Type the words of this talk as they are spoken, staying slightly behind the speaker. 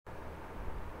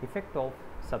Effect of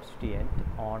substituent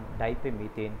on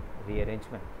Di-Pi-Methane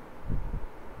rearrangement.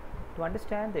 To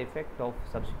understand the effect of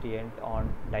substituent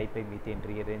on Di-Pi-Methane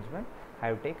rearrangement, I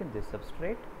have taken this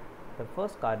substrate. The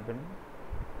first carbon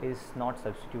is not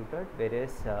substituted,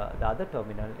 whereas the other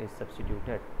terminal is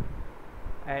substituted,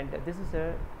 and this is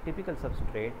a typical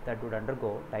substrate that would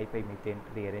undergo Di-Pi-Methane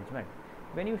rearrangement.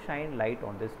 When you shine light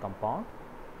on this compound,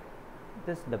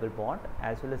 this double bond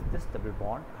as well as this double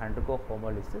bond undergo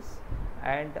homolysis,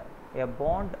 and a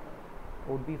bond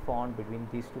would be formed between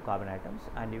these two carbon atoms,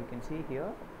 and you can see here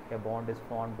a bond is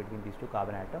formed between these two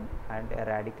carbon atoms and a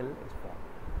radical is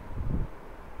formed.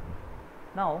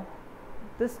 Now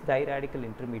this diradical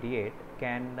intermediate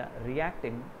can react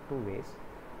in two ways.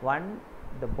 One,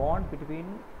 the bond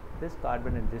between this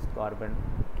carbon and this carbon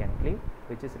can cleave,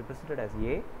 which is represented as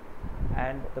A,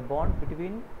 and the bond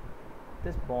between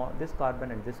this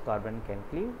carbon and this carbon can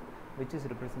cleave, which is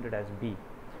represented as B.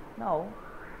 Now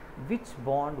which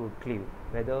bond would cleave,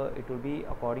 whether it will be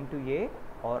according to A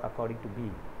or according to B?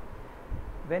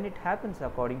 When it happens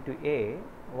according to A,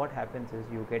 what happens is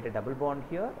you get a double bond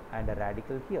here and a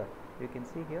radical here. You can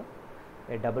see here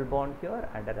a double bond here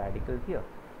and a radical here.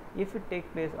 If it takes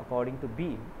place according to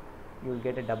B, you will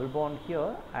get a double bond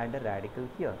here and a radical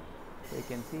here. So you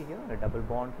can see here a double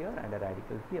bond here and a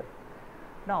radical here.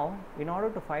 Now in order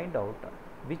to find out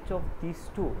which of these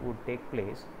two would take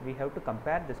place, we have to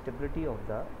compare the stability of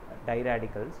the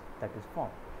diradicals that is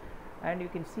formed, and you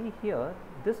can see here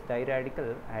this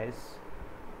diradical has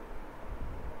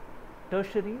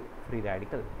tertiary free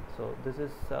radical. So this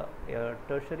is a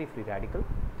tertiary free radical,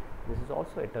 this is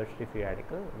also a tertiary free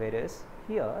radical, whereas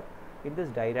here in this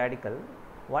diradical,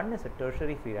 one is a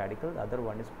tertiary free radical, the other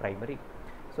one is primary.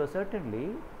 So certainly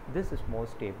this is more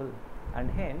stable, and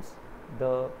hence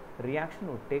the reaction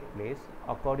would take place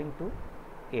according to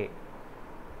A,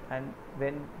 and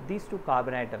when these two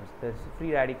carbon atoms, the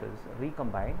free radicals,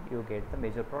 recombine, you get the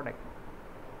major product.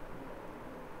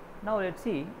 Now let us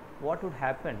see what would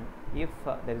happen if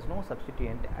there is no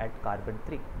substituent at carbon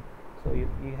 3. So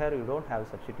here you don't have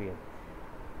substituent.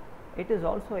 It is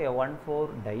also a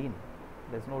 1,4-diene,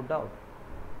 there is no doubt.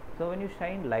 So when you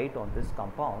shine light on this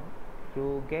compound,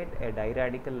 you get a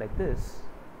diradical like this,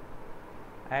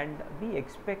 and we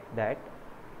expect that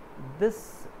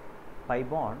this pi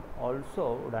bond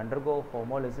also would undergo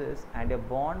homolysis and a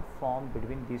bond formed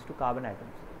between these two carbon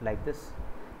atoms like this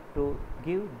to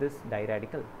give this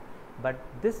diradical. But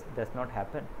this does not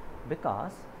happen,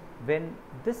 because when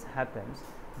this happens,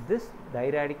 this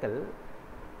diradical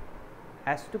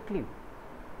has to cleave,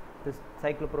 this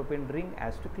cyclopropane ring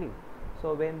has to cleave.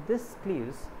 So when this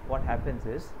cleaves, what happens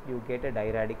is you get a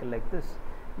diradical like this.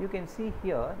 You can see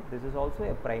here this is also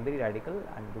a primary radical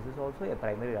and this is also a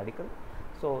primary radical.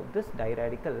 So this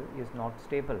diradical is not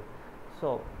stable.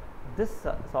 So this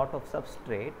sort of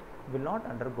substrate will not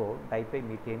undergo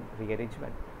Di-Pi-Methane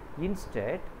rearrangement.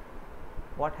 Instead,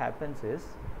 what happens is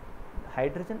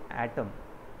hydrogen atom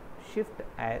shift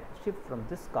from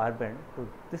this carbon to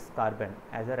this carbon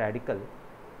as a radical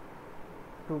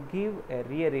to give a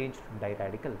rearranged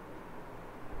diradical,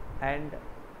 and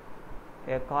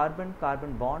a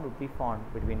carbon-carbon bond would be formed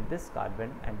between this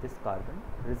carbon and this carbon,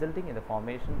 resulting in the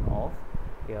formation of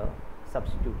a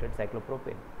substituted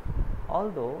cyclopropane.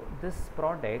 Although this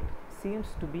product seems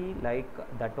to be like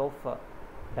that of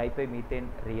Di-Pi-Methane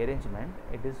rearrangement,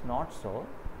 it is not so,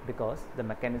 because the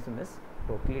mechanism is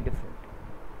totally different.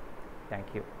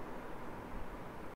 Thank you.